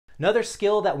Another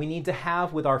skill that we need to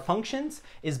have with our functions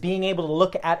is being able to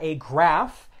look at a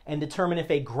graph and determine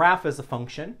if a graph is a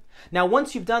function. Now,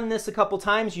 once you've done this a couple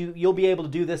times, you'll be able to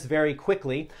do this very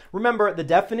quickly. Remember, the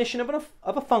definition of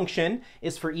a function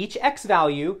is for each x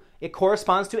value, it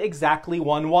corresponds to exactly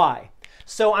one y.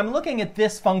 So I'm looking at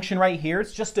this function right here.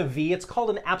 It's just a v. It's called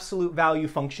an absolute value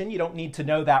function. You don't need to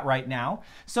know that right now.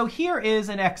 So here is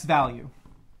an x value.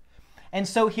 And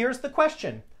so here's the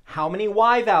question. How many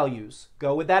y values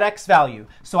go with that x value?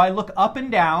 So I look up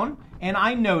and down, and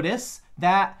I notice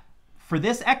that for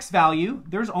this x value,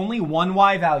 there's only one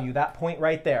y value, that point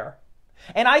right there.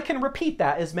 And I can repeat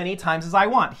that as many times as I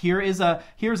want. Here's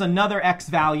another x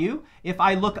value. If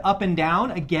I look up and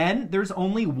down, again, there's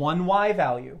only one y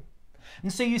value.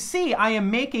 And so you see, I am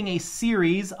making a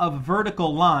series of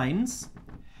vertical lines.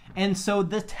 And so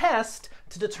the test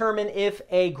to determine if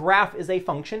a graph is a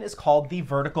function is called the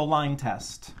vertical line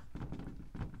test.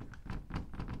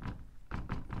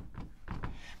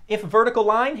 If a vertical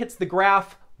line hits the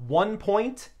graph 1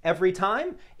 point every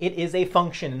time, it is a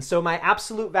function. And so my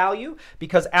absolute value,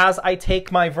 because as I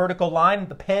take my vertical line,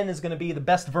 the pen is going to be the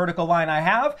best vertical line I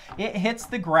have, it hits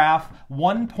the graph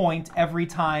 1 point every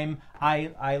time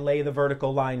I lay the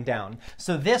vertical line down.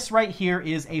 So this right here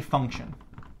is a function.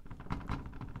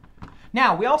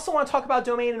 Now, we also want to talk about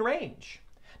domain and range.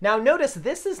 Now, notice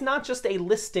this is not just a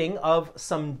listing of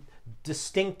some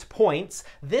distinct points.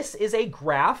 This is a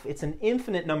graph. It's an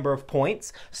infinite number of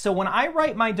points. So when I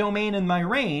write my domain and my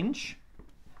range,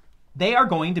 they are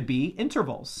going to be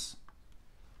intervals.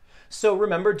 So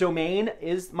remember, domain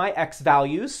is my x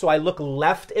values. So I look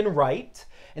left and right.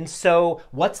 And so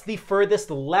what's the furthest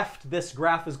left this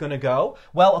graph is going to go?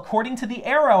 Well, according to the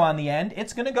arrow on the end,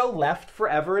 it's going to go left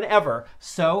forever and ever.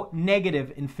 So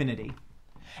negative infinity.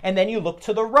 And then you look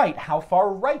to the right. How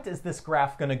far right is this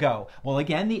graph going to go? Well,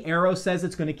 again, the arrow says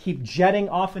it's going to keep jetting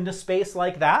off into space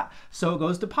like that. So it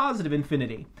goes to positive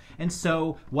infinity. And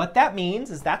so what that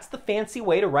means is that's the fancy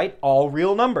way to write all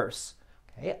real numbers.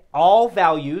 Okay? All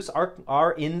values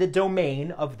are in the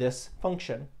domain of this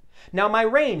function. Now my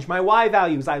range, my y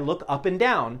values, I look up and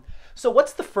down. So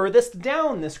what's the furthest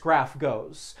down this graph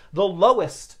goes? The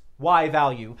lowest y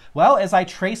value. Well, as I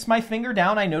trace my finger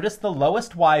down, I notice the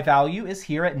lowest y value is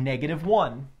here at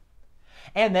 -1.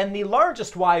 And then the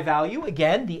largest y value,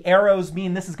 again, the arrows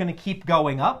mean this is going to keep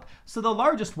going up. So the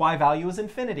largest y value is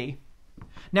infinity.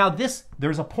 Now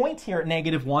there's a point here at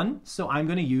 -1, so I'm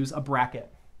going to use a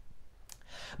bracket.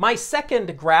 My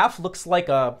second graph looks like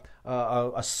a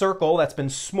circle that's been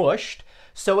smushed.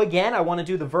 So again, I want to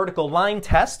do the vertical line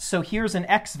test. So here's an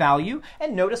x value,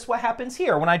 and notice what happens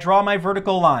here when I draw my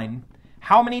vertical line.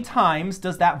 How many times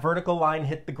does that vertical line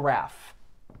hit the graph?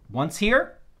 Once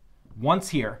here, once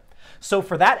here. So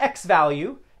for that x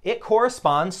value, it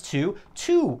corresponds to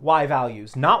 2 y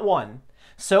values, not 1.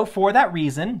 So for that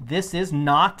reason, this is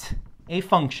not a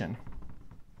function.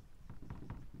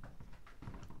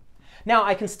 Now,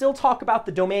 I can still talk about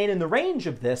the domain and the range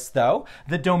of this, though.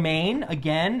 The domain,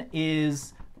 again,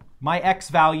 is my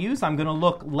x values. I'm going to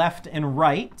look left and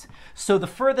right. So the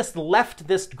furthest left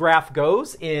this graph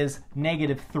goes is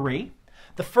 -3.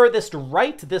 The furthest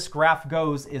right this graph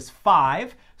goes is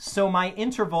 5. So my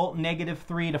interval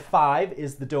 -3 to 5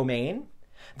 is the domain.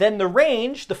 Then the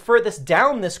range, the furthest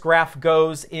down this graph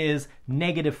goes is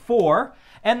 -4.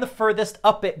 And the furthest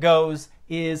up it goes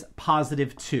is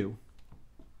 +2.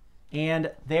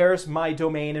 And there's my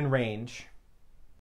domain and range.